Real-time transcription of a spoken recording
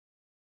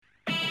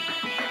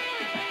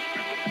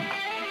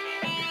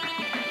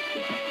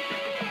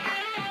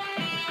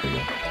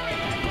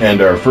And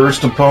our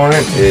first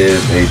opponent is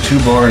a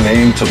 2-bar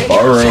named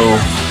Tabaro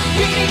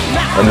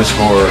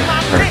underscore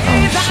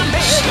Recon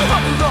 6.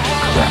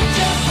 Crap.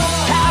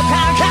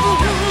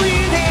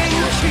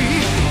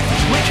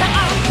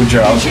 Good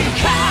job.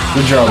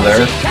 Good job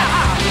there.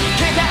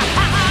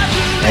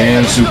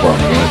 And Super, are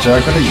you going to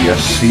attack with it?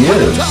 Yes, he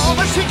is.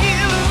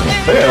 Gonna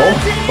fail,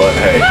 but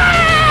hey.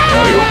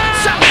 There we go.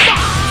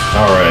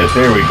 Alright,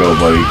 there we go,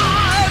 buddy.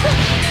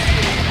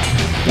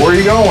 Where are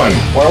you going?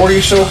 Why were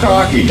you so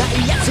cocky?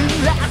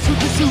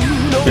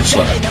 It's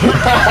like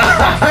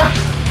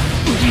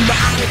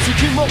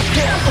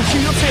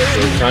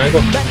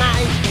triangle.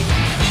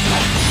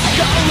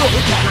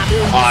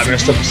 Oh, I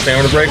messed up the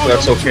stamina break, but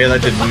that's okay.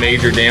 That did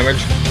major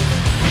damage.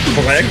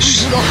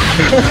 Flex.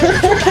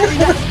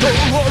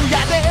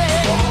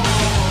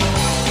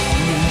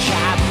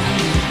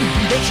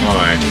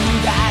 Alright.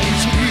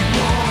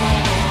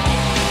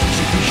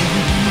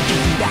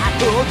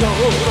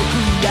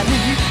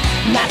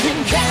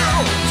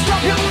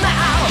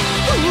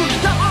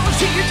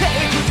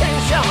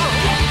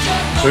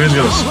 So he's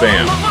gonna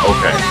spam.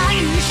 Okay.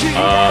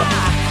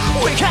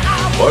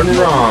 Wasn't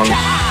wrong.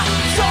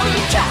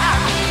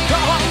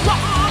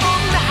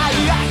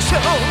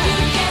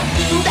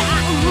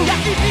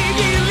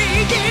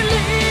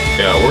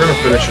 Yeah, we're gonna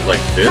finish it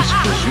like this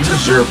because you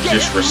deserve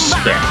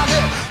disrespect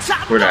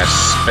for that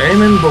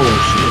spamming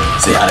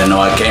bullshit. See, I didn't know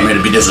I came here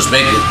to be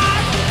disrespected.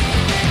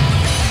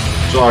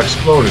 So I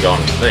exploded on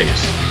his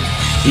face.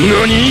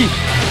 NANI?!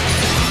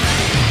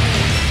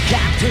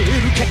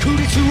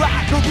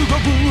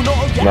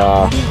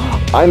 Nah,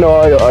 I know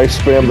I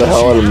spam the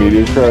hell out of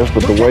Meteor Crash,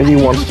 but the way he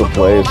wants to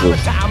play is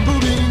just,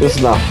 it's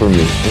not for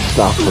me. It's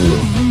not for me.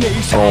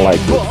 I don't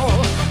like it.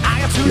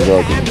 He's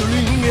ugly.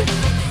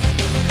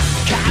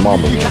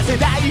 Mama, man.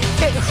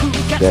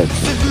 That's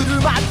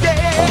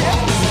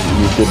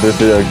you should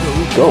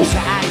go.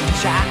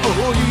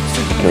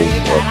 Because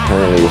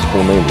apparently his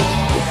full name is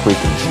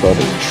freaking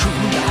Stutter.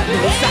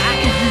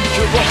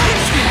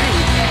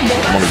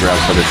 I'm gonna grab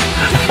for this.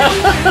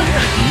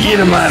 Get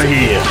him out of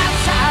here!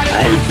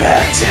 I'm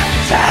back to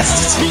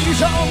fast.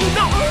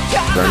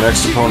 Our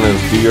next opponent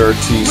is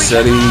DRT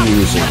SETI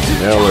using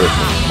Miller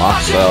from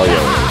Moxal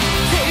Yellow.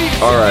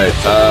 Alright,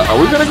 are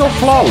we gonna go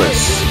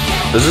flawless?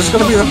 Is this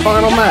gonna be the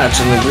final match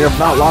and we have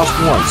not lost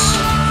once?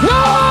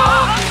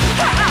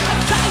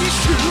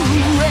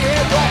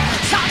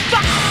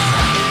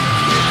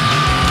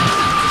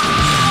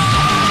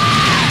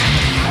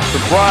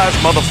 Surprise,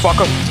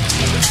 motherfucker!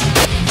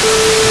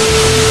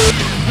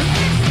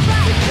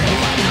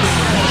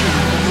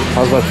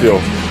 How's that feel?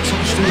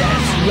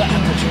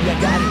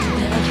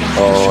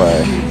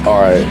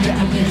 Alright.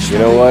 You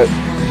know what?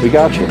 We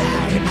got you.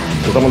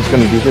 Someone's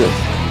gonna do this.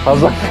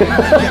 How's that feel?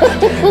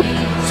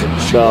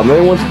 Nah,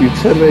 man wants to be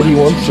timid. He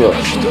wants to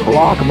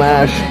block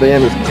mash,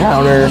 spam his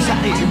counter.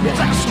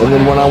 And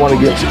then when I want to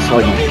get just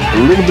like a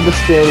little bit of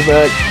stand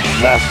back,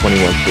 that's when he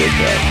wants to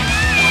attack.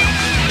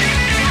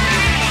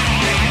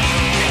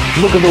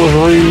 Look at those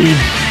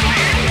reads.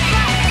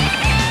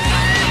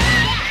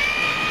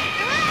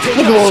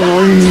 Look at those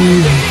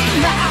reads.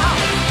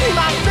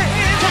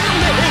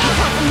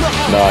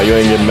 Nah, you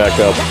ain't getting back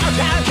up.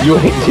 You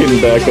ain't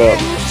getting back up.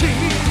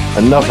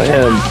 Enough of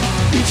him.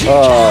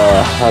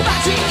 That's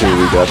two.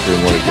 We got 3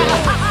 more to go.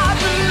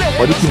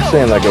 Why do you keep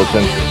saying that,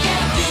 Goten?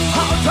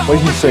 Why do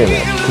you keep saying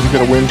that? Because you're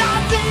gonna win?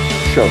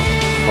 Sure.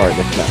 Alright,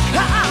 next match.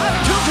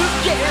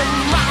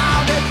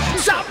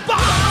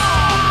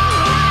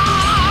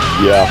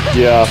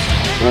 Yeah.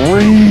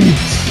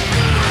 Reads!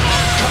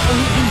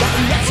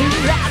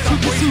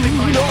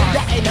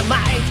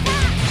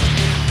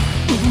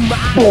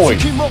 Boy!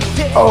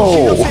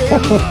 Oh!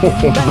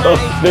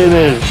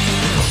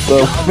 The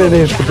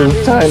finish with his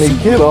tiny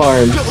kid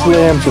arm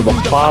slammed to the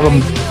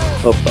bottom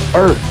of the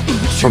earth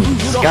from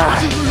the sky.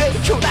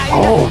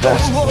 Oh,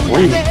 that's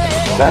great.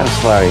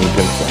 Satisfying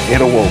against the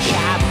hit awoken.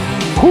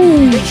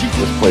 Whoo!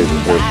 This plays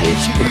is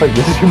worthless. Like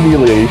this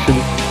humiliation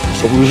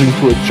of losing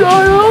to a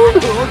child.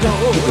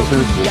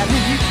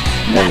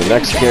 And the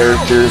next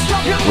character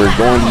we're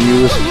going to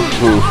use,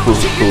 who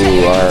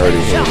I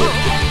already hated.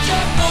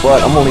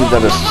 But I'm gonna leave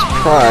that as a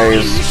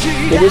surprise.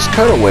 It is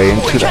cut away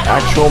into the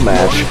actual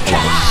match, and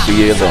I'll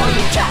see you then.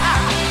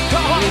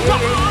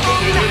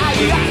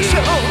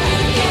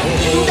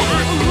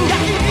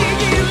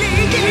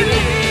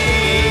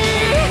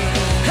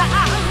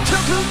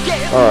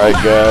 Alright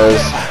guys,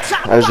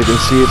 as you can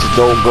see it's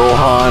adult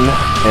Gohan,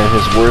 and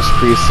his worst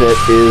preset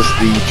is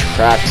the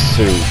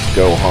tracksuit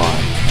Gohan.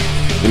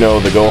 You know,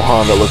 the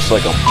Gohan that looks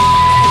like a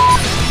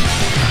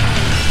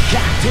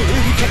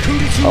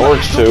that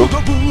works too.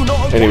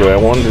 Anyway, I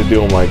wanted to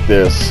do him like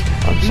this.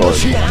 I'm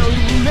sorry.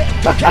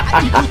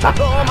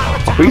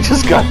 We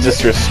just got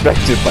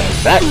disrespected by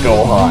that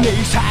Gohan.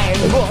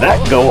 That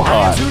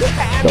Gohan.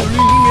 The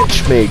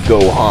bitch-made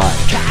Gohan.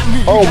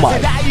 Oh my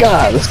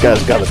god, this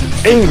guy's got to be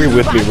angry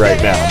with me right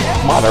now.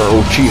 Madara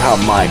Uchiha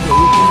Mike.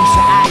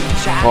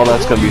 Well,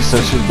 that's gonna be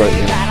censored, but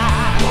you know.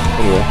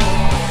 Anyway.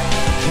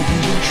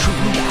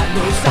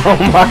 Oh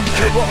my!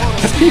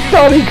 He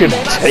thought he could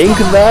tank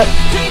that?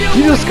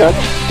 He just got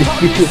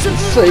defeated the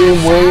same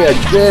way I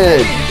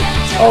did.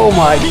 Oh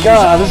my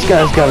god, this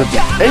guy's gotta be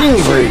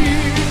angry.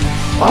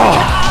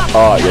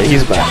 Oh yeah,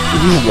 he's mad.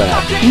 He's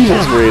mad. He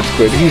just rage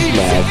quit. He's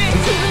mad.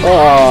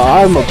 Oh,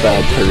 I'm a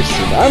bad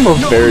person. I'm a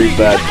very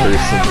bad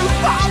person.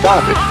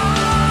 Stop it.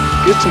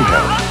 Get some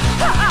help.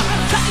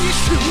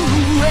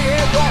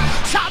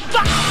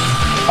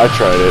 I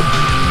tried it.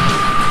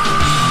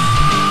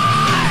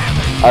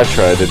 I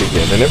tried it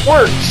again, and it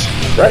works!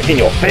 Right in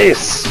your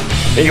face!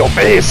 In your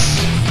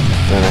face!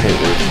 Man, I hate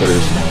rage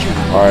quitters.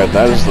 Alright,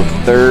 that is the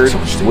third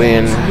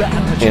win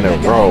in a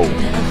row.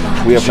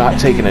 We have not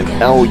taken an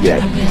L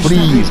yet.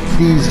 Please,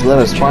 please let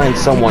us find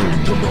someone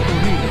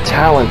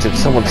talented,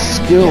 someone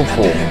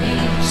skillful,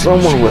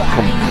 someone with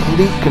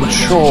complete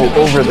control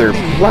over their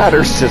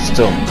bladder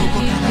system.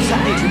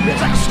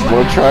 I'm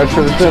gonna try it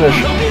for the finish.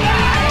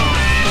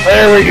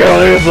 There we go,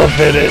 there's the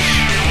finish.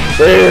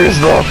 There's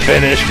the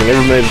finish. We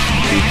never made it to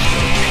the beach.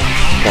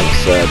 Kind of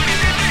sad.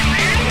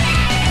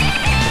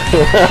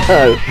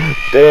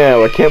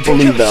 Damn, I can't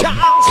believe that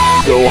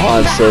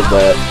Gohan said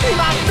that.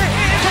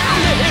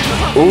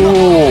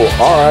 Ooh,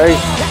 alright.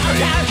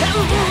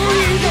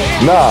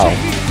 Nah.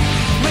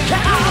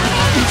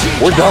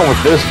 We're done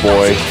with this,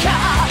 boy.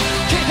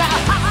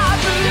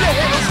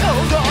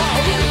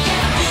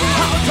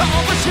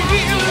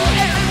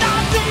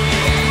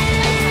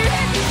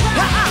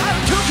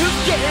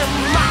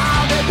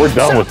 We're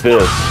done with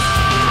this.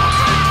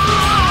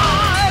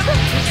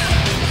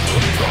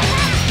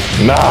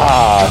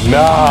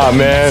 Nah,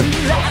 man.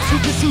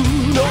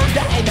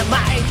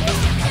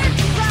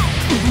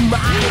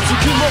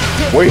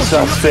 Waste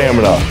that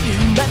stamina.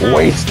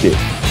 Waste it.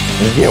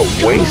 And get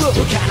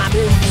wasted.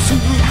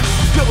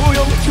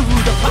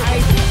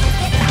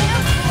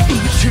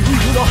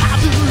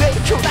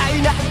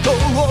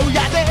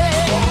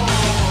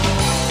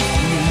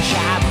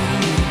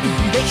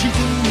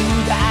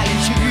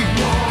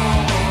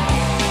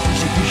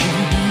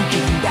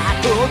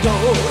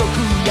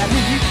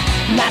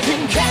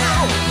 Nothing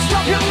can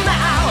stop you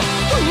now.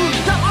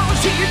 Don't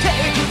she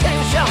take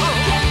attention?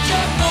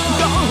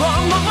 Don't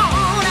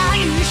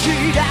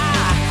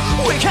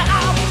wake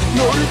up,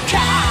 your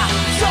car,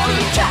 so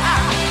you can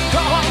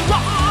go on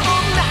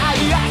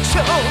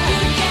action.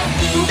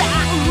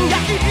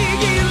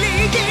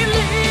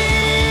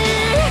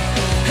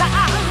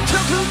 How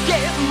to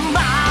get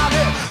mad.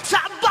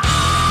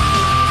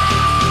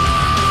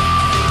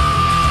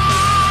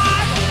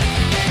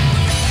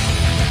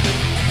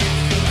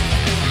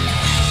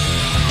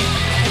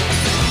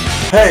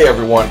 Hey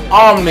everyone,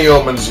 I'm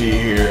Neomanz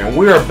here, and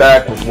we are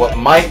back with what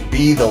might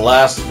be the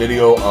last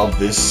video of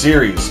this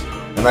series.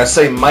 And I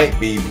say might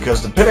be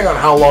because depending on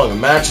how long the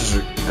matches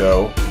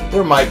go,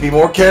 there might be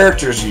more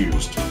characters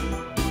used.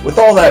 With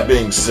all that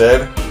being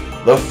said,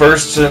 the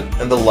first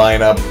in the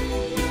lineup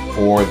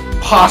for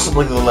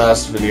possibly the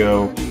last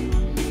video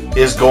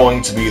is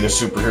going to be the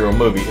superhero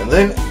movie. And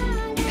then,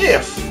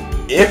 if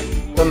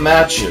the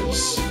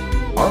matches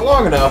are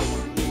long enough,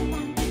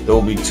 there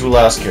will be two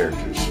last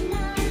characters.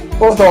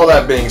 But with all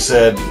that being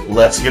said,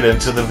 let's get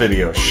into the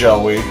video,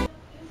 shall we?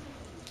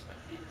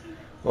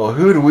 Well,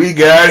 who do we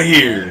got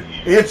here?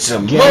 It's a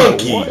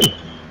monkey!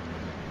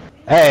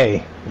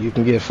 Hey, you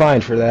can get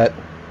fined for that.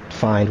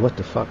 Fined? What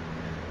the fuck?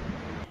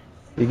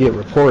 You get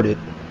reported.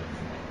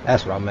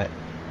 That's what I meant.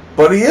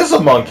 But he is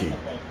a monkey!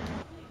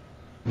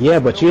 Yeah,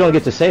 but you don't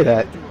get to say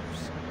that.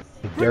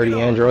 You dirty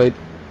android.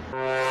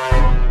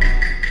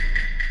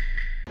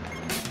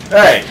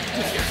 Hey!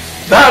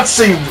 That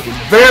seemed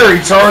very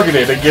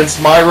targeted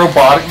against my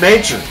robotic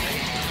nature.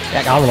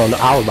 Heck, I don't know.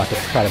 I was about to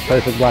try to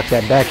perfect block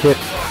that back hit.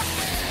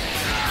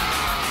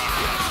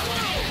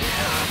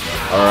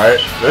 Alright,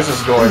 this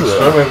is going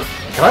swimming.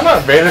 Can I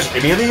not vanish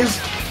any of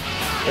these?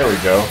 There we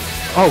go.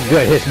 Oh,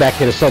 good. His back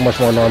hit is so much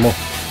more normal.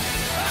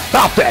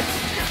 Stop that!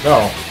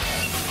 No.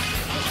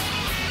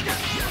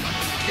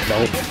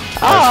 Nope.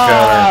 Nice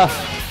counter.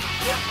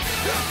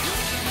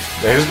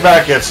 Yeah, his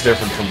back hit's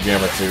different from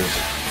Gamma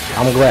 2's.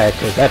 I'm glad,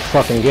 because that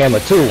fucking Gamma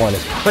 2 one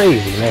is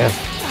crazy, man.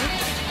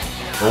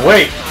 But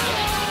wait!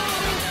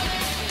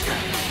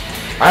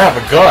 I have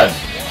a gun!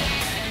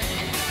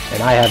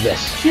 And I have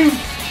this. Phew!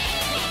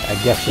 I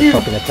guess the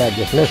fucking attack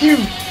just missed. Phew!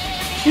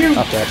 Phew!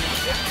 Stop that.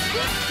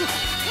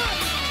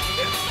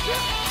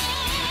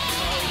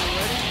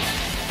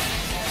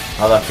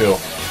 How'd that feel?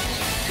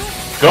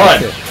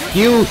 Gun!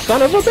 You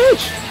son of a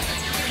bitch!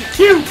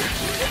 Phew!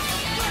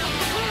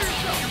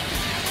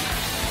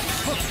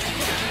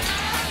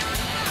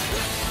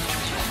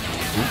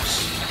 Oops.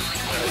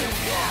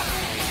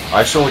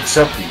 I shall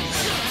accept these.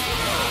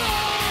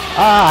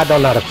 I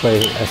don't know how to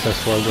play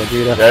SS4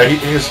 Gogeta. Yeah,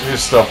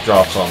 his stuff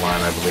drops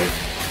online, I believe.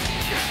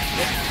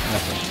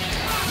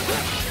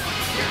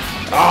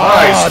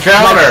 Nice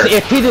counter!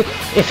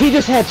 If he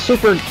just had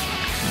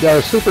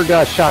Super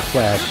God Shock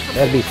Flash,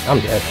 that'd be... I'm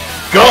dead.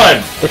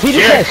 Gun! If he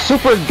just had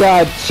Super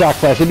God Shock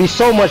Flash, it'd be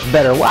so much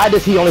better. Why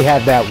does he only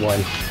have that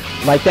one?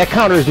 Like, that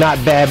counter is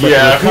not bad, but...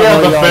 Yeah, if he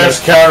had the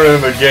best counter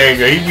in the game,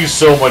 yeah, he'd be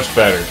so much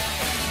better.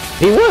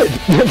 He would.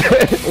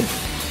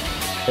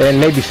 And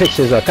maybe fix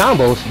his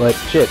combos, but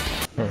shit.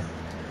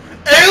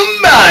 Oh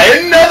my,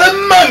 another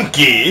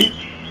monkey!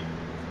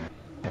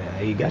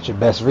 You got your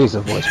best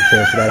Frieza voice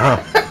prepared for that, huh?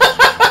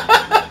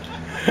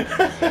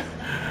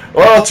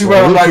 Well, too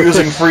bad I'm not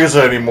using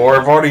Frieza anymore.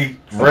 I've already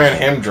ran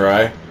him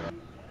dry.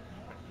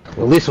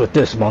 Well, at least with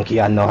this monkey,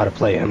 I know how to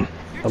play him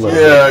a little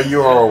Yeah,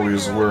 you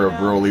always were a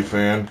Broly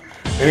fan.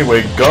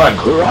 Anyway, gun.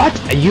 What?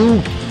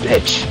 You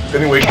bitch.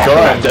 Anyway, Capcom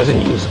gun.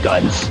 doesn't use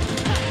guns.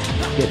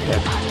 Get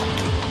that.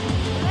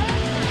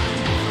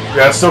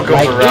 Yeah, it still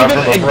comes around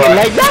from the front.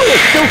 Like, that was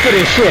stupid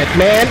as shit,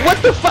 man.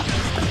 What the fuck?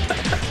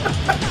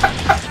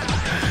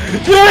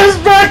 Yeah, his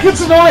back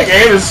gets annoying,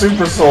 and his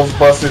Super Soul's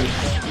busted.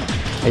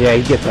 Yeah,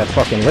 you get that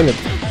fucking limit.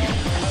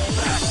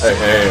 Hey,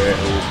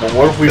 well,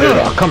 what if we did?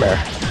 Come here.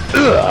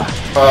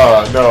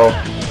 No.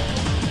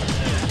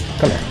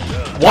 Come here.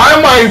 Why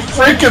am I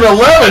freaking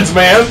 11s,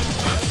 man?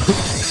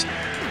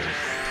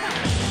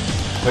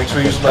 Thanks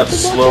for using that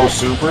slow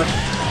super.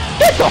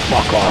 Get the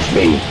fuck off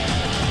me!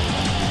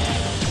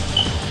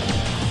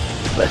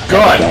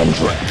 Gun!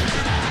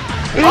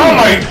 Oh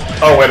my!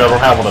 Oh wait, I don't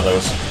have one of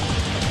those.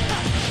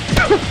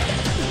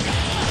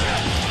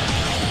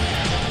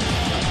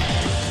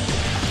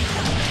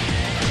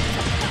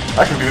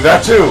 I can do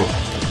that too.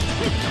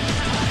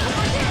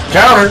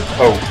 Counter!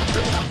 Oh.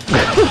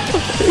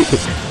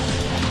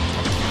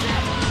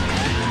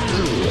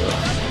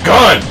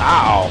 Gun!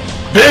 Ow!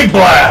 Big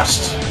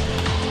blast!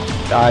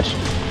 Dodge.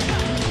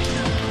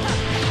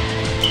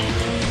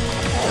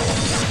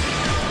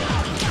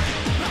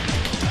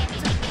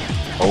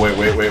 Oh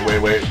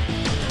wait.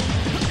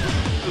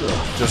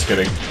 Just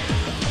kidding.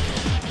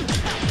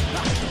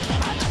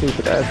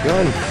 Stupid ass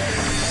gun.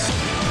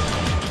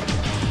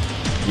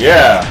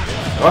 Yeah,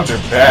 guns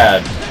are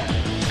bad.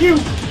 Pew!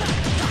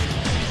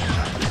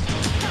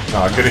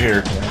 Nah, get it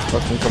here.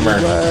 Fucking come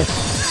here.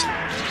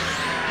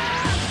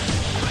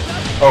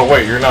 Oh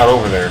wait, you're not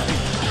over there.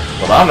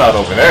 Well, I'm not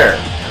over there.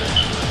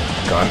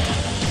 Gun.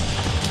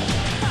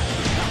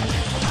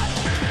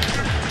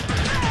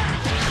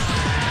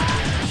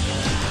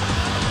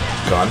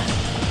 Gun.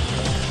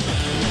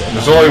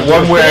 There's only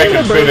one way I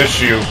can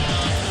finish you.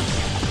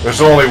 There's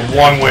only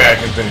one way I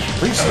can finish you.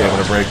 Please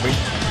stamina break me.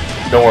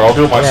 Don't worry, I'll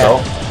do it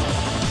myself.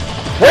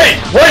 Wait!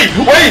 Why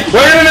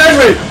didn't it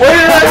me?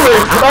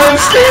 I'm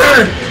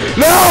scared!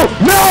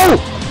 No!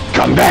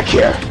 Come back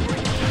here.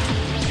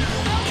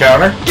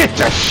 Counter? Get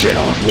the shit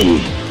off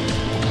me.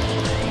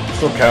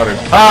 Still countered.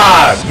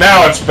 Ah!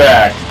 Now it's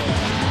back!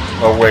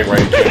 Oh wait, you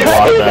can't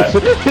block that.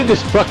 It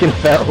just fucking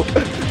fell.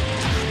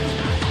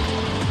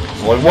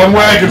 There's only one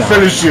way I can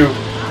finish you.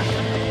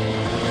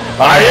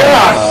 Ah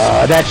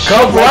yeah! That shit.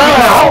 Come I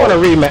round! want a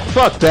rematch.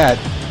 Fuck that.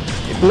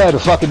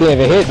 Motherfucker didn't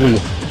even hit me.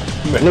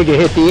 Nigga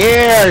hit the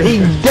air. He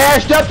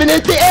dashed up and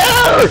hit the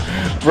air.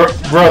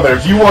 Brother,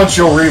 if you want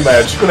your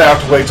rematch, you're gonna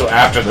have to wait till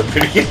after the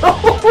video.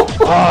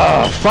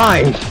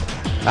 Fine.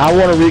 I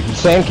want to read the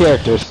same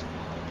characters.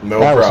 No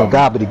that problem. was some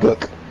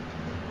gobbledygook.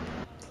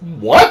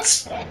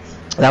 What?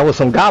 That was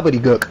some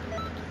gobbledygook.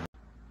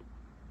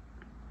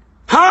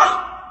 Huh?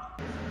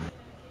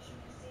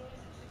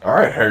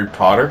 Alright, Harry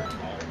Potter.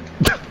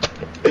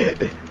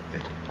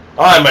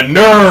 I'm a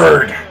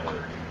nerd!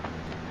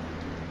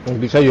 Is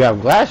it because you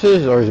have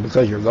glasses, or is it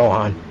because you're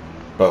Gohan?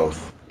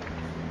 Both.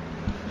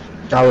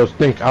 I was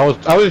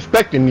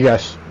expecting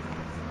yes.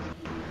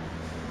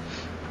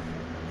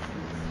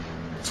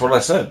 That's what I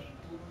said.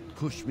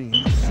 Push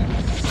me.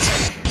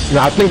 No,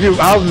 I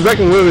was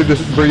expecting literally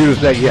just for you to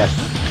say yes.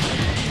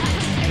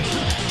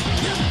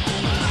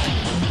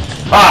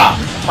 Ah!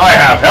 I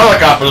have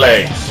helicopter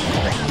legs!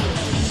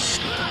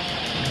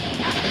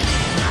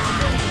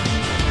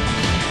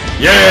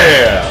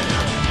 Yeah!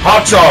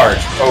 Hot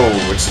charge!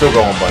 Oh, it's still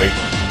going, buddy.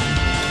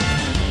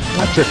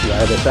 I tricked you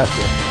out of this, that's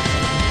good.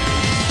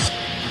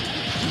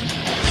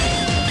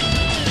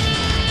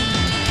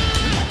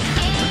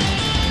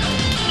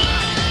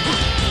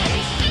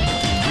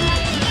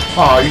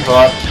 Oh, you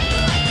thought.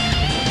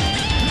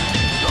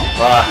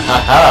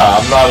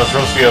 I'm not as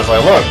risky as I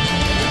look.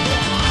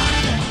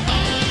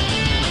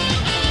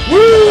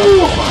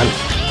 Woo!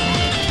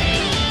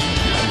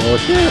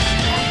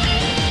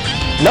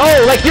 No,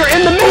 like you're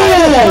in the middle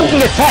of the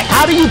fucking attack.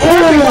 How do you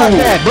parry like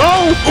that,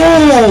 bro?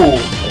 Ooh!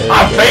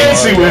 I'm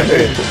fancy with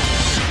it.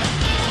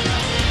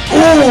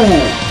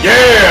 Ooh!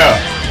 Yeah!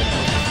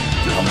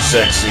 I'm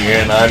sexy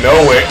and I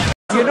know it.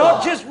 You're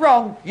not just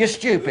wrong, you're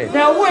stupid.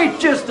 Now wait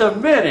just a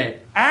minute.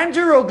 And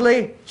you're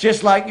ugly,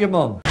 just like your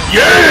mum.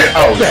 Yeah!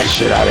 Oh, Get that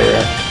shit out of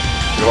here.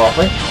 You off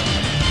me?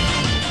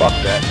 Fuck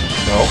that.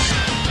 No.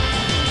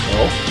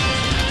 No.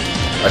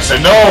 I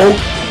said no!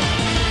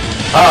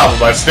 Ah, but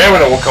my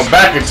stamina will come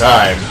back in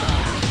time.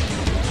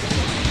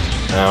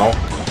 Now.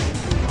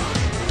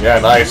 Yeah,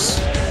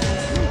 nice.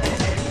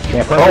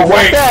 Oh,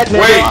 wait!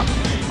 Wait!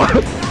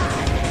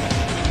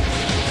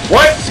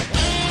 What?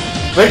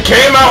 They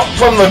came out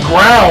from the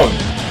ground!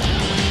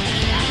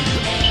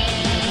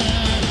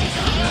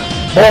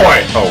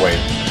 Boy! Oh, wait.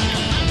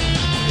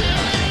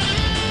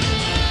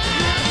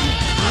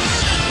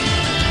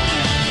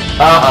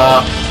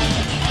 Haha.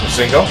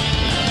 Cinco.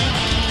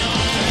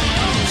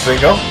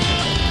 Cinco.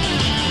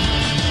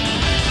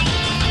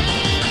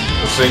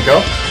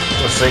 Cinco.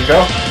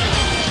 Cinco.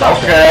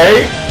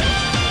 Okay.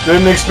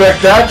 Didn't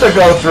expect that to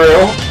go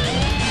through.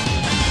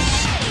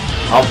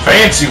 I'm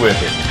fancy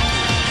with it.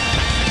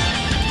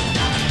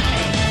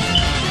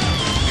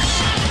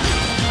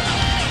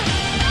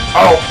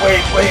 Oh,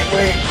 wait.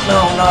 No,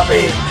 not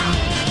me.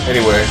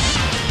 Anyway.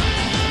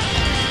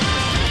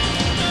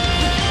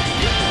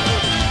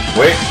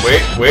 Wait.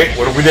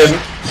 What if we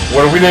didn't?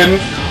 What if we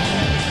didn't?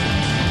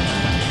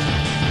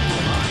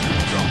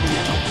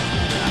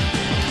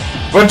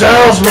 But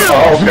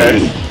oh,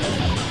 okay.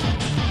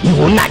 You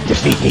will not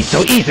defeat me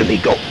so easily,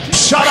 Go.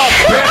 Shut up,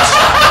 bitch!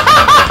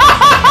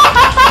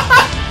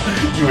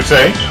 You were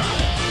saying?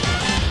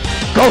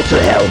 Go to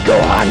hell,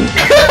 Gohan.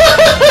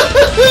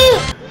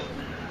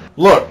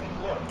 Look,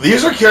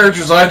 these are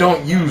characters I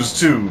don't use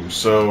too,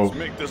 so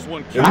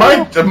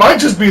it might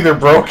just be they're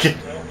broken.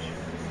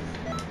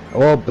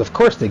 Well, of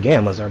course the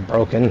Gammas are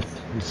broken.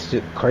 It's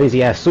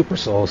crazy ass Super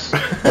Souls.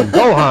 But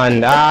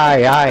Gohan,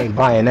 I ain't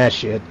buying that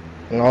shit.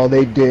 And all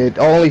they did,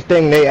 only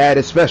thing they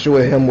added special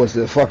with him was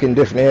the fucking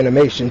different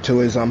animation to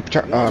his You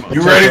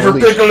ready for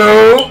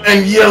Piccolo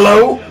and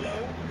Yellow?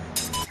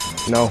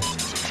 No.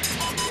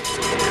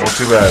 Well,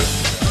 too bad.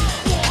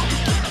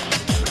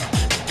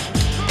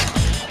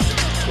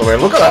 Oh man,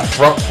 look at that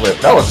front flip.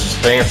 That was just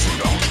fancy.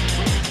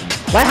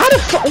 Like how the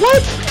fuck?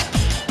 What?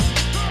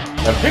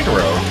 And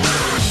Piccolo.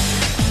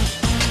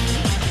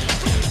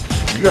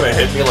 You gonna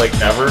hit me like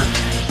ever?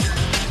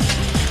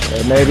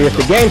 Maybe if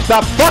the game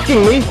stopped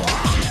fucking me.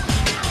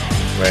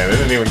 Man, they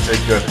didn't even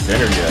take you at the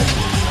dinner yet.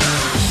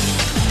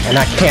 And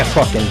I can't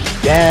fucking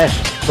dash.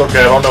 It's okay,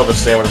 I don't know the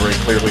stamina very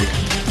clearly.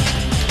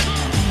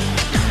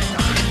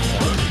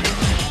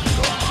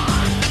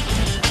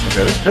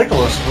 Okay, this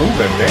Piccolo's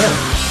moving, damn.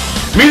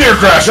 Meteor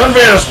Crash,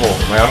 unvanishable!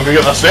 Man, I'm gonna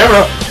get the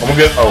stamina. I'm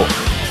gonna get. Oh.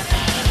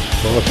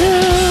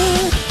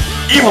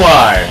 Evil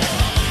Eye!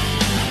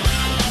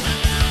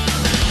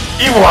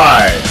 Evil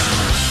Eye!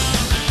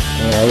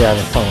 Yeah, you're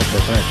having fun with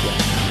this, aren't you?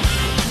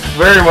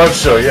 Very much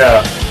so,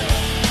 yeah.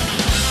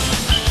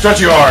 Stretch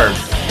your arm.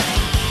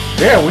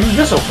 Yeah, we can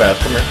get so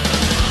fast. Come here.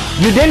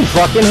 You didn't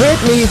fucking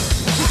hit me.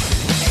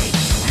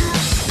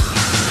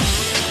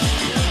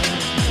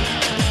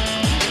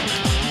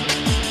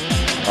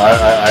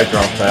 I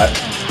dropped that.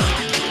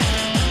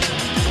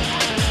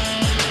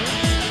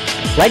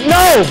 Like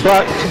no,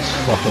 but just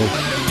fucking.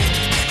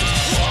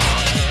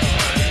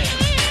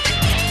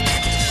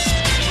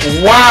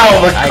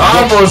 Wow, the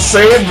combo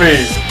saved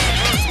me.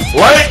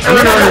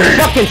 Lightning.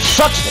 Fucking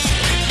sucks.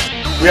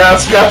 Yeah,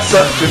 it's got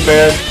something,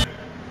 man.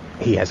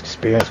 He has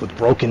experience with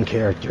broken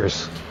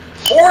characters.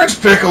 Orange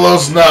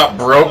Piccolo's not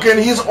broken.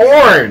 He's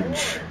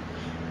orange.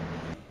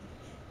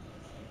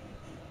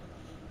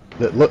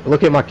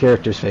 Look at my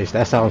character's face.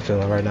 That's how I'm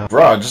feeling right now.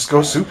 Bro, just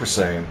go Super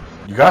Saiyan.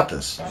 You got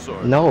this.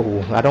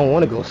 No, I don't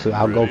want to go.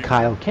 I'll go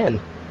Kyle Ken.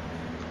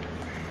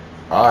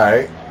 All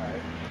right.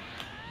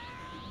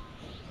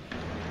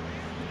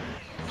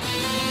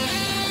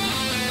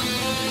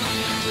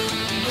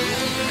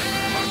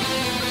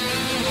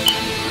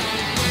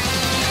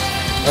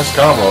 Nice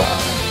combo.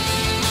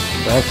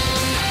 Thanks.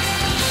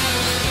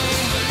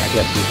 I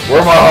guess you.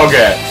 Where my hug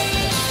at?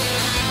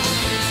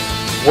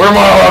 Where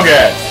my hug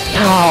at?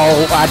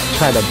 Oh, I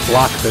tried to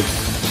block the.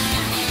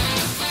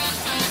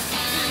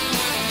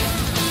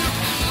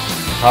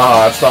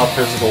 Ah, it's not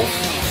physical.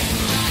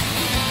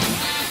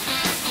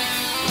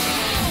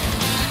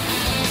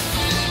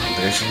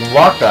 They should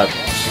block that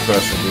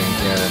special beam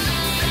cannon.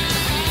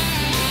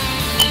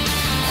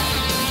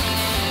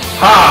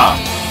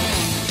 Ha!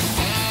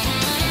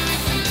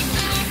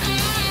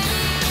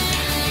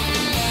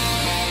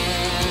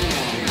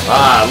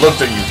 Ah, I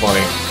looked at you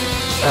funny.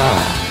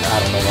 I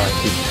don't know why I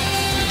keep.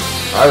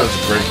 That was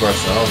a great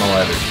question. I don't know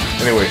either.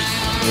 Anyways,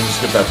 let me just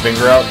get that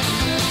finger out.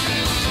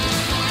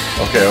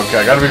 Okay,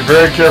 I gotta be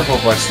very careful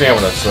with my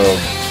stamina, so...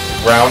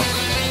 Round.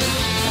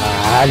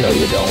 I know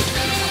you don't.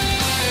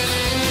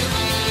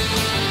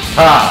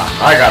 Ha!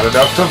 I got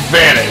enough to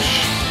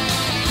vanish!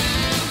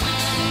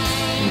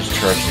 Let me just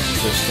charge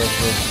this stuff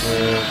real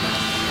quick.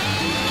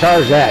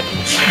 Charge that.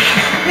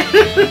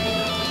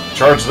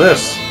 Charge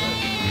this.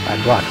 I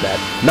blocked that.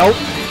 Nope.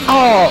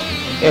 Oh!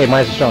 Hey,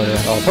 mine's stronger.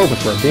 I was hoping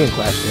for a beam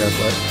clash there,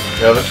 but...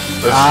 Yeah,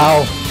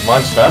 ow.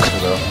 Mine's faster,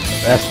 though.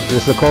 This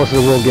is the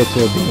closest we'll get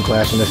to a beam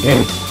clash in this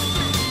game.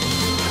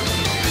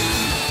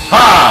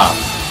 Ha!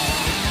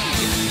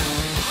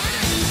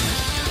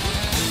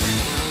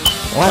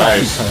 Why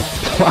Nice. do I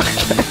keep trying to block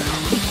that?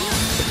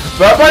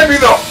 That might be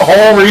the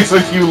whole reason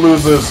you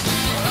lose this.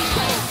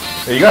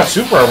 Hey, you got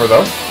super armor,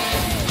 though.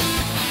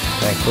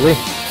 Thankfully.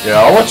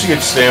 Yeah, I'll let you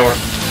get stamina.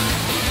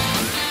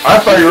 I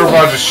thought you were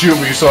about to shoot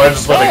me, so I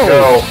just let it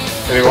go.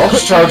 Anyway, I'll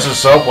just charge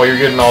this up while you're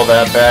getting all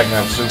that back and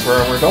have super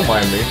armor. Don't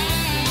mind me.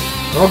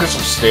 I'll get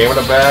some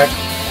stamina back.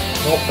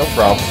 Nope, no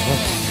problem.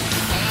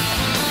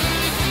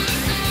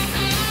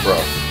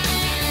 Bro.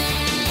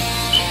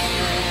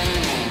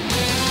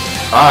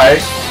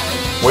 Alright.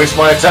 Waste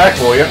my attack,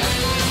 will you?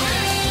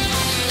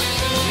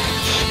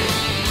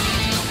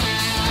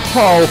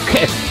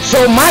 Okay,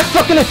 so my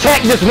fucking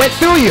attack just went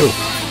through you.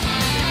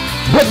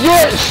 But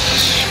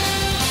yes.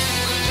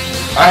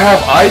 I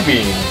have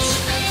I-beams.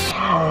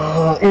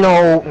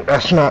 No,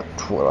 that's not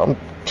what I'm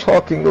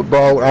talking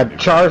about. I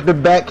charged the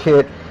back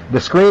hit. The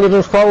screen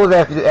even followed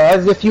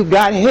as if you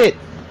got hit.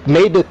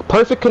 Made the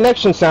perfect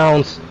connection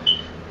sounds.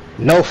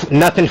 No,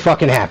 nothing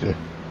fucking happened.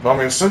 I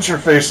mean, since you're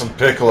facing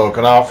Piccolo,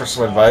 can I offer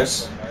some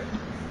advice?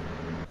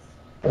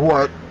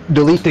 What?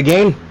 Delete the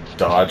game?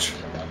 Dodge.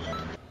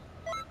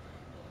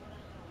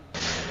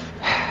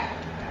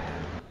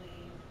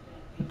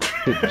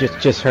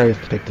 Just hurry to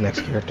pick the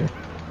next character.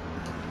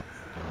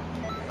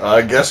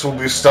 I guess we'll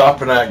be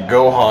stopping at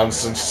Gohan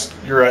since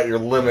you're at your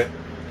limit.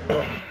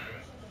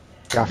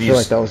 I feel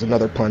like that was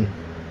another pun.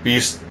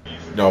 Beast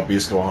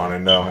Gohan,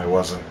 and no, it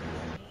wasn't.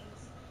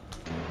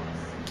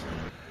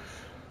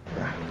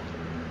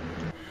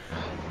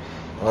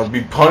 Well, it'd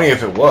be punny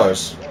if it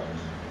was.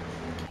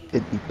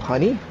 It'd be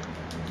punny?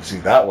 See,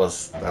 that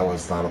was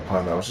not a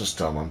pun. That was just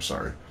dumb. I'm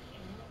sorry.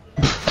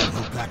 I'll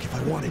go back if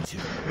I wanted to.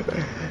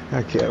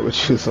 I can't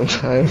with you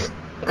sometimes.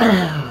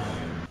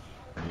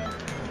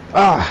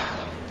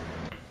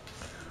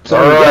 So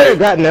Alright.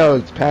 got no,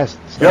 it's past.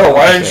 Yo,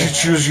 why did you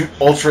choose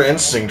Ultra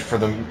Instinct for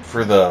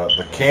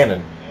the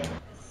cannon?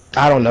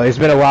 I don't know. It's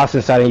been a while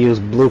since I didn't use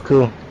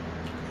Bluku.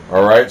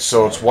 Alright,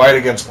 so it's white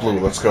against blue.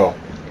 Let's go.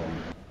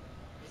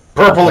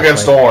 Purple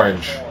against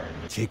orange.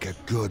 Take a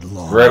good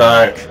long Red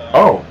eye.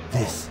 Oh.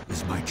 This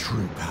is my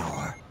true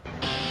power.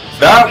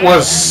 That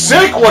was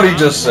sick what he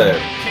just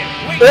said.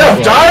 They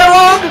have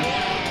dialogue?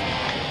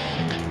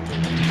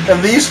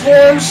 And these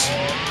forms?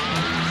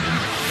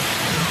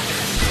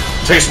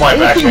 Taste my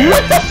backhand.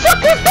 What the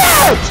fuck is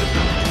that?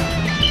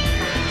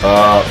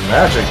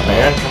 Magic,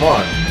 man. Come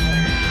on.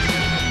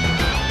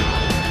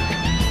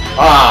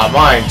 Ah,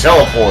 mine.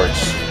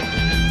 Teleports.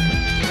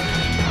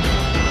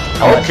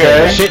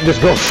 Okay. Shit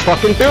just goes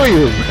fucking through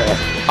you.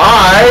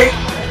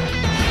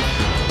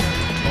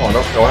 Oh,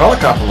 no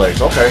helicopter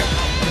legs. Okay.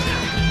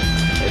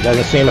 It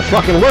doesn't seem to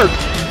fucking work.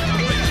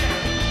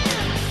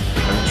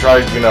 And try,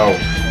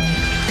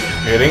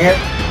 hitting it.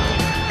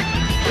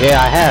 Yeah,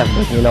 I have,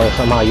 but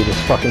somehow you just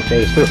fucking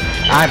phase through.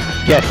 I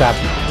guess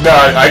No,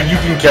 you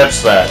can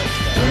catch that.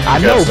 I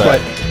know,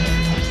 but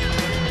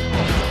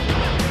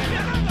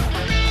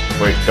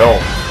wait,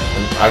 don't.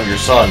 I'm your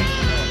son.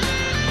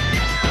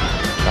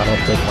 I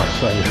don't think my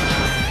son.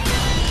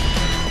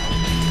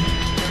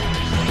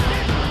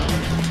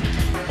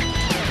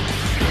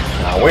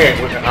 Nah, we ain't.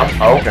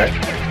 Okay.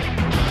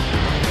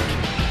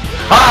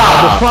 How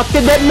Ha! the fuck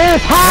did that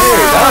miss? How?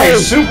 Hey,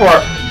 nice, super.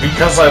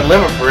 Because I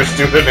limit burst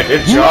doing a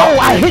hit job.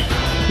 I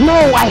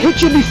hit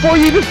you before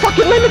you even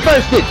fucking limit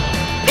bursted.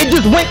 It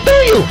just went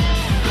through you.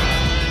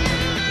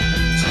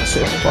 This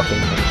fucking.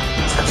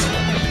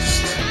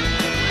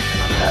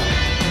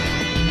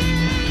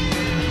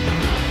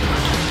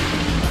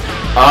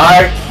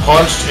 I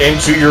punched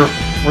into your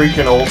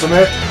freaking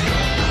ultimate.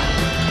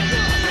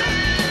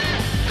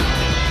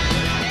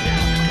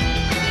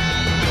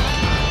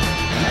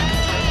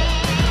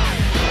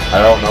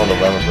 I don't know the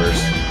lemon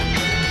burst.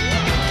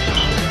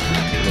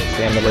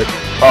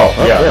 Oh,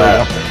 yeah,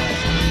 that.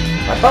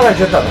 I thought I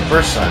did that the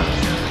first time.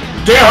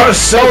 Damn, I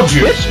just sold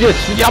you!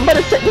 Y'all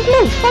better say, this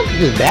motherfucker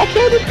just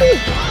backhanded me?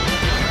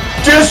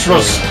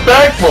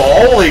 Disrespectful!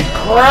 Holy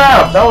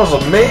crap! That was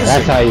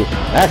amazing!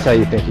 That's how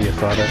you think of your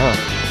father, huh?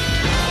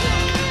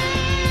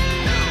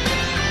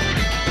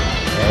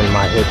 And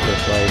my hit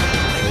just like,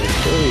 I'll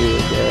show you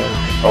again.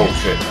 Oh,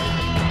 shit.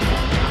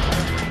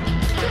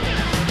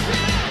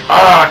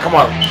 Ah, come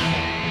on!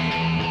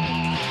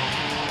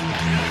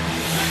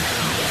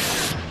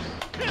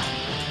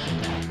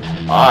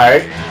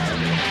 Alright.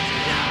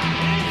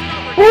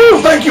 Woo!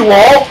 Thank you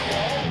all!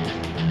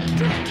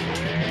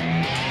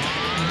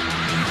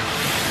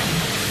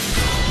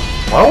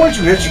 Why would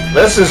you hit you?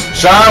 This is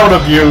child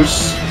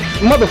abuse!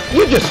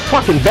 You just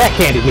fucking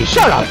backhanded me.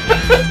 Shut up!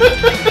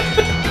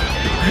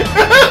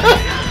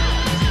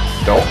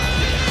 Don't.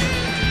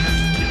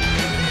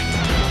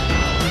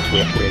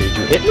 Where did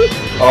you hit me?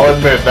 I'll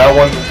admit, that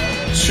one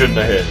shouldn't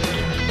have hit.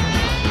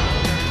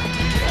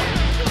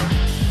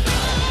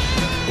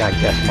 I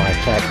guess my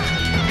attack.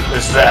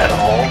 Is that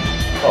all?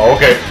 Oh,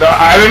 okay. No,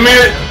 I didn't mean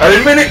it! I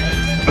didn't mean it!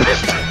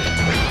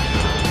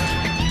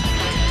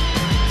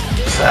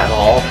 Is that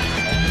all?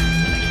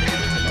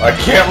 I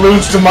can't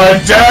lose to my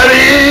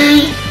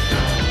daddy!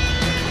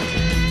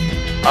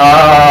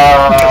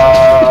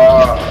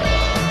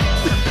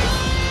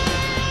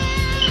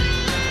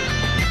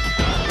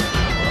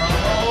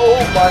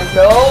 Oh, my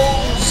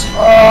nose!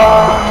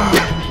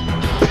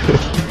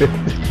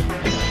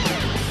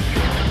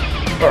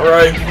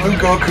 Alright, Blue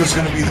Goku's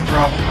gonna be the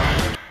problem.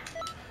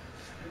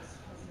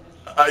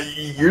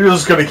 You're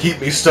just gonna keep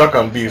me stuck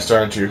on Beast,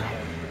 aren't you?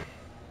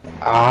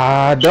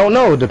 I don't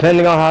know,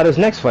 depending on how this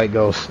next fight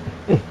goes.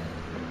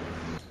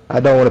 I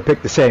don't want to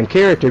pick the same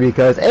character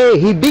because, hey,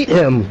 he beat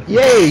him!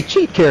 Yay,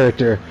 cheat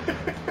character!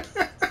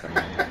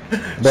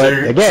 But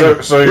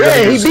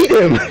again, he beat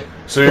him!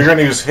 So you're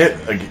gonna use hit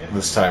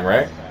this time,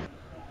 right?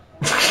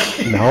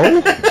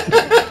 No?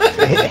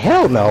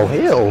 Hell no,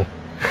 ew.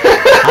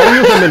 I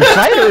use them in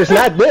fighters,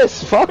 not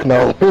this. Fuck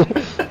no.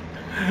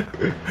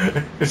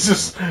 It's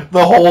just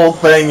the whole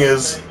thing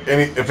is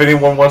if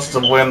anyone wants to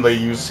win, they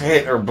use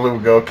Hit or Blue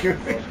Goku.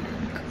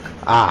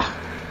 Ah.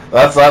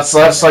 That's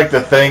like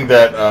the thing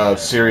that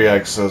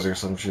Syriac says or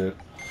some shit.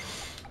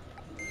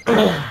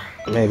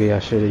 Maybe I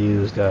should have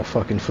used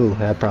fucking Fu.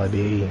 That'd probably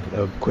be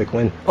a quick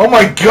win. Oh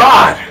my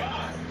god!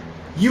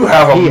 You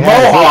have a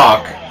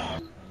mohawk!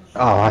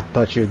 Oh, I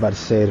thought you were about to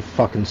say the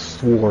fucking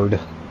sword.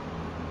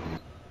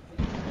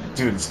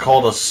 Dude, it's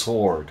called a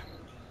sword.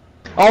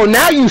 Oh,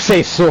 now you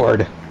say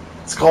sword!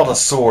 It's called a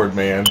sword,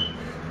 man.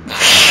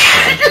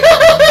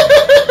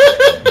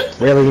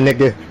 Really,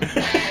 nigga?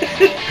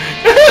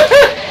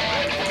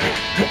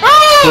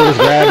 Cool this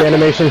grab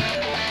animation?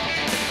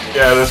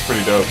 Yeah, that's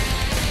pretty dope.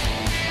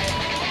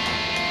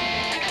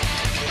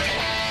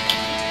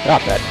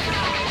 Got that.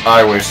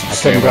 I wasted I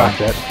couldn't block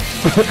that.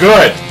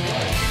 Good!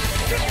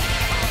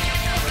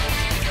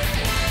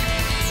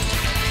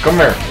 Come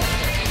here.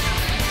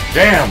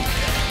 Damn!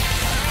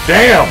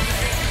 Damn!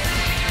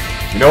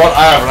 You know what?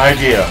 I have an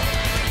idea.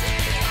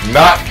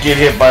 Not get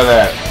hit by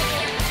that.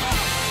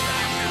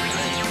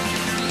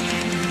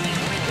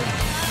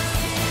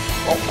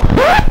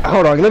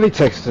 Hold on, let me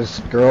text this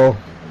girl.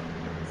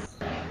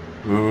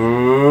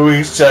 Ooh,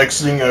 he's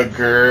texting a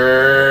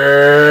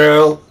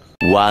girl.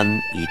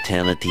 One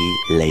eternity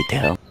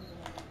later.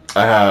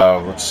 I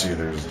have, let's see,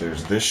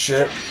 there's this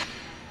shit,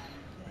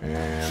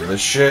 and this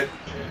shit,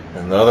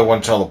 and the other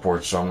one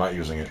teleports, so I'm not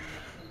using it.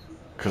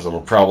 Because it'll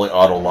probably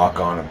auto-lock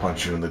on and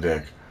punch you in the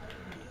dick.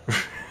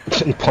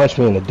 Punch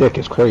me in the dick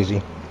is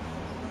crazy.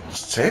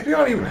 Does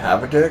Tapion even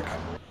have a dick?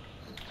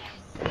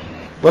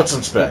 Let's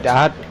inspect.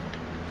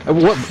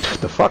 What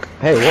the fuck?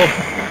 Hey, whoa.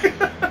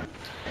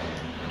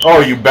 Oh,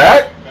 you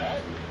back?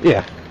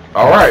 Yeah.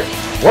 Alright.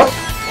 What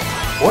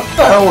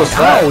the hell was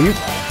that? Oh, you...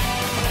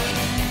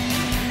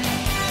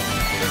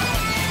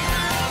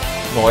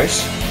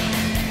 Noise.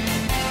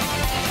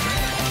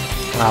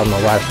 I don't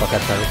know why the fuck I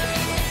tried.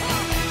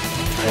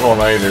 I don't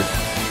know either.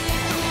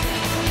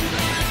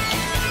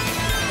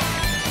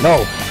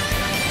 No.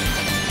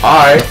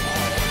 I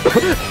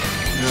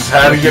just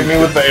had to get me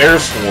with the air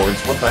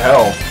swords. What the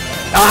hell?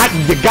 I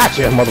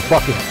gotcha,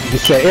 motherfucker. You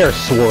said air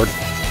sword.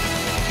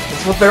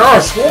 That's what there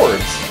are,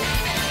 swords.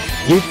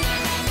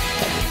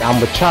 I'm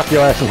gonna chop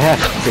your ass in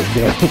half with this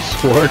damn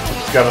sword.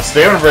 Just gotta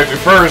stand break me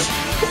first.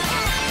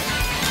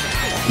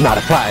 Not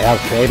a pie.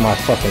 Okay, my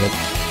fucking.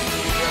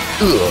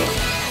 Ugh.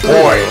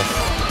 Boy.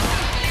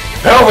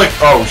 Pelvic.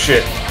 Oh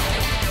shit.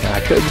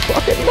 I couldn't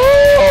fucking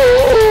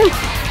move.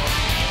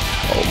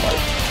 Oh my.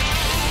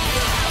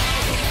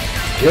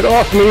 Get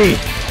off me.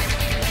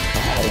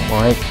 Oh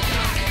my.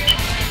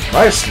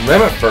 Nice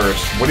limit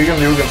burst. What are you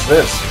gonna do against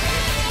this?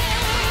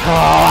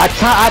 Oh, I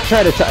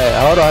try to.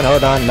 Hold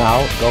on.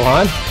 Now, go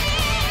on.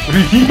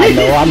 I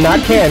know I'm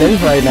not canon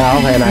right now,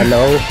 and I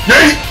know.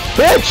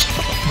 Bitch!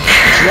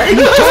 Let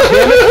me talk,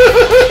 damn it!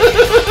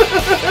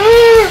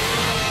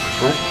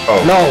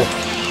 Oh. No.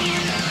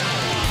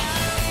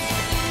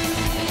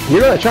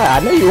 You're gonna try. I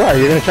know you are.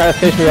 You're gonna try to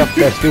finish me up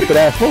with that stupid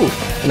ass move,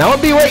 and I'm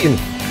gonna be waiting.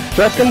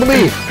 Trust and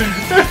believe.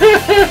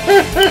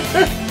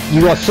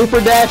 You gonna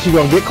super dash? You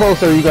gonna get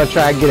closer? Or you gonna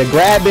try and get a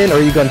grab in? Or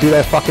you gonna do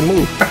that fucking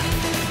move?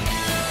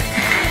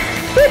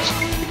 Bitch!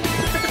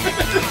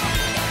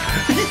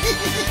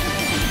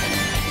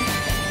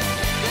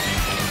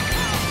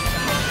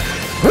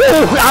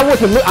 I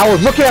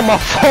was looking at my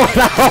phone.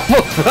 And I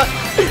almost.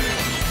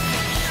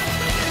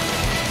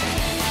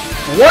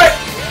 What?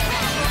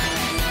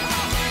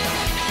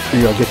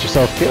 You gonna get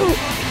yourself killed?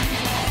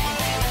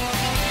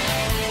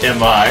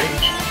 Am I?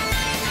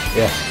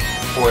 Yes.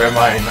 Or am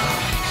I not?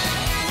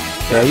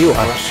 Yeah, you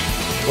are.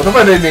 What if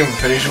I didn't even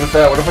finish with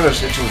that? What if I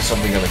just hit you with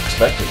something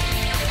unexpected?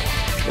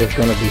 It's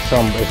gonna be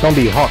It's gonna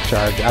be Hawk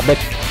Charge. I bet.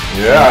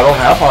 Yeah, I don't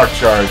have Hawk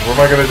Charge. What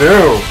am I gonna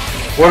do?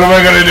 What am I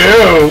gonna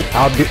do?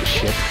 I'll do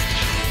shit.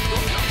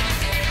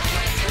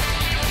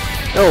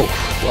 Oh,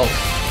 well.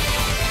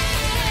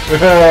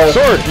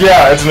 Sword.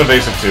 Yeah, it's an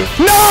evasive too.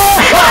 No!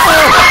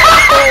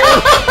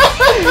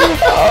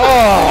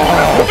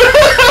 Oh.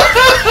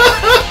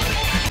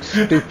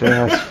 Stupid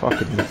ass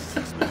fucking.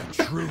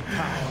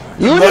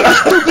 You need a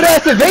stupid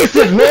ass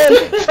evasive,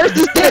 man! First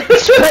is that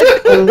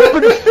strike, or whatever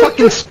the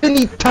fucking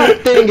spinny top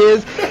thing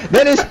is,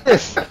 then it's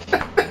this.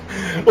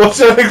 Well,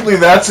 technically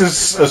that's a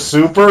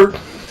super,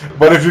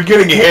 but if you're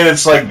getting hit,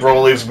 it's like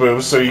Broly's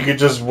move, so you could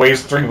just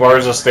waste 3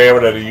 bars of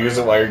stamina to use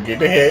it while you're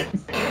getting hit.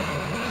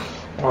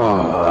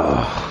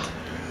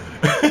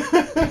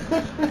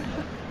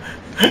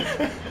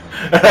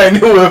 I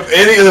knew if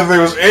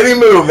there was any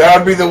move, that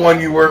would be the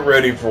one you weren't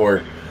ready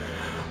for.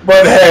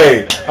 But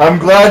hey, I'm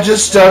glad you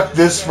stuck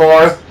this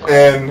far,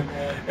 and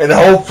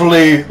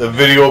hopefully the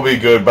video will be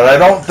good. But I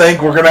don't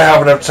think we're gonna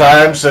have enough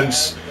time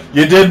since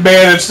you did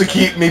manage to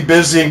keep me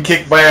busy and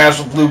kick my ass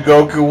with Blue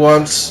Goku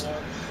once.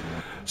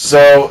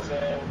 So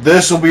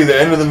this will be the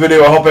end of the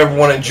video. I hope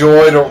everyone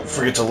enjoyed. Don't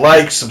forget to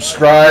like,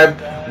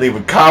 subscribe, leave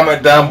a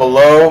comment down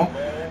below,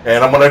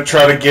 and I'm gonna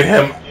try to get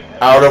him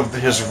out of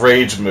his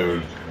rage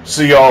mood.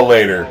 See y'all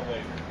later.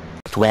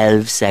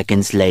 12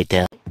 seconds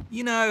later.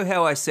 You know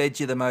how I said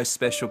you're the most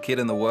special kid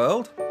in the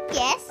world?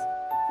 Yes?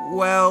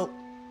 Well,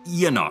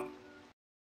 you're not.